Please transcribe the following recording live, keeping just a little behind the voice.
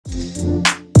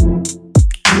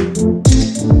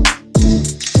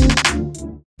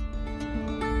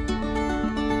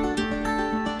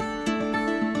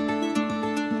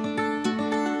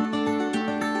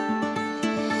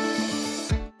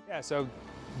So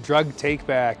drug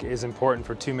take-back is important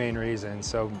for two main reasons.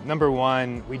 So number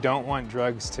one, we don't want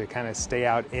drugs to kind of stay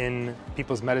out in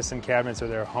people's medicine cabinets or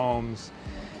their homes.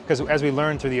 Because as we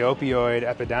learned through the opioid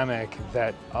epidemic,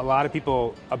 that a lot of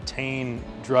people obtain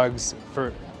drugs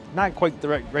for not quite the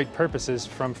right purposes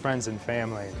from friends and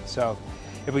family. So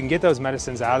if we can get those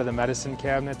medicines out of the medicine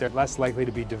cabinet, they're less likely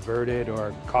to be diverted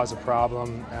or cause a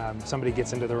problem. Somebody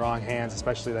gets into the wrong hands,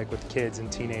 especially like with kids and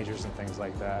teenagers and things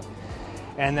like that.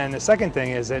 And then the second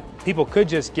thing is that people could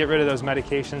just get rid of those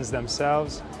medications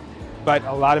themselves, but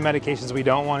a lot of medications we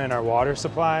don't want in our water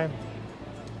supply.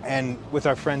 And with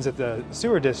our friends at the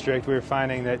sewer district, we were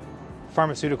finding that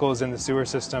pharmaceuticals in the sewer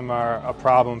system are a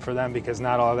problem for them because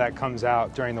not all of that comes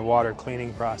out during the water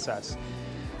cleaning process.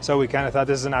 So we kind of thought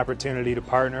this is an opportunity to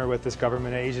partner with this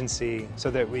government agency so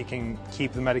that we can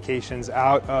keep the medications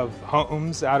out of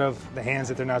homes, out of the hands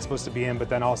that they're not supposed to be in, but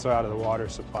then also out of the water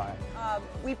supply.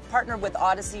 We partnered with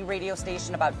Odyssey radio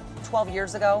station about 12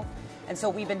 years ago. And so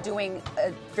we've been doing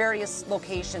various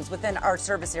locations within our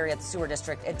service area at the sewer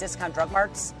district at discount drug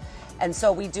marts. And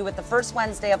so we do it the first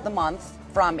Wednesday of the month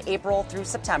from April through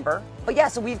September. But yeah,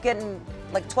 so we've gotten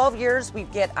like 12 years, we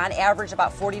get on average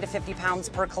about 40 to 50 pounds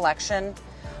per collection.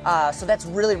 So that's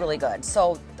really, really good.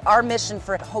 So our mission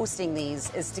for hosting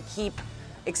these is to keep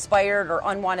expired or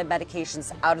unwanted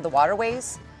medications out of the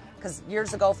waterways. Because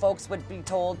years ago, folks would be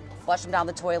told, flush them down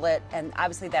the toilet, and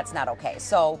obviously that's not okay.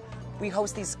 So we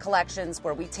host these collections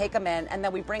where we take them in and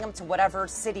then we bring them to whatever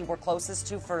city we're closest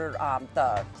to for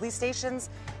the police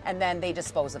stations, and then they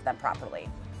dispose of them properly.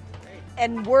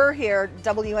 And we're here,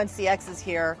 WNCX is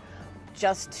here,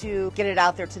 just to get it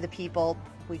out there to the people.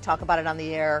 We talk about it on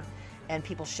the air, and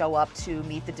people show up to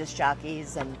meet the disc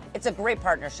jockeys, and it's a great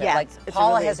partnership. Yeah, like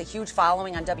Paula has a huge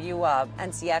following on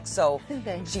WNCX, so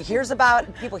she hears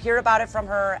about, people hear about it from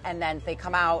her, and then they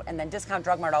come out, and then Discount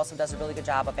Drug Mart also does a really good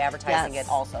job of advertising it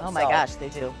also. Oh my gosh, they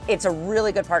do. It's a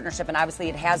really good partnership, and obviously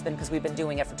it has been because we've been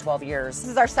doing it for 12 years.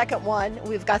 This is our second one.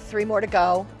 We've got 3 more to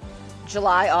go,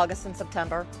 July, August, and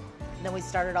September. And then we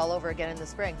start it all over again in the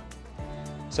spring.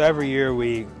 So every year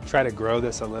we try to grow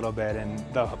this a little bit, and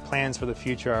the plans for the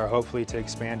future are hopefully to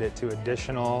expand it to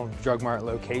additional Drug Mart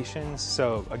locations.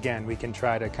 So again, we can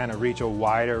try to kind of reach a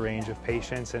wider range of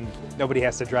patients, and nobody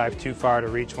has to drive too far to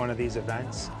reach one of these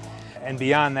events. And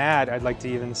beyond that, I'd like to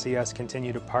even see us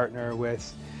continue to partner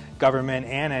with government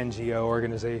and NGO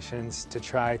organizations to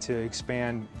try to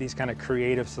expand these kind of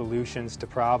creative solutions to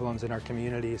problems in our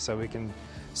community so we can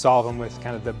solve them with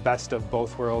kind of the best of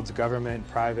both worlds, government,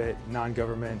 private,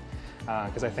 non-government,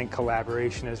 because I think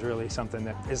collaboration is really something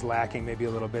that is lacking maybe a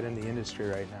little bit in the industry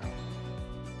right now.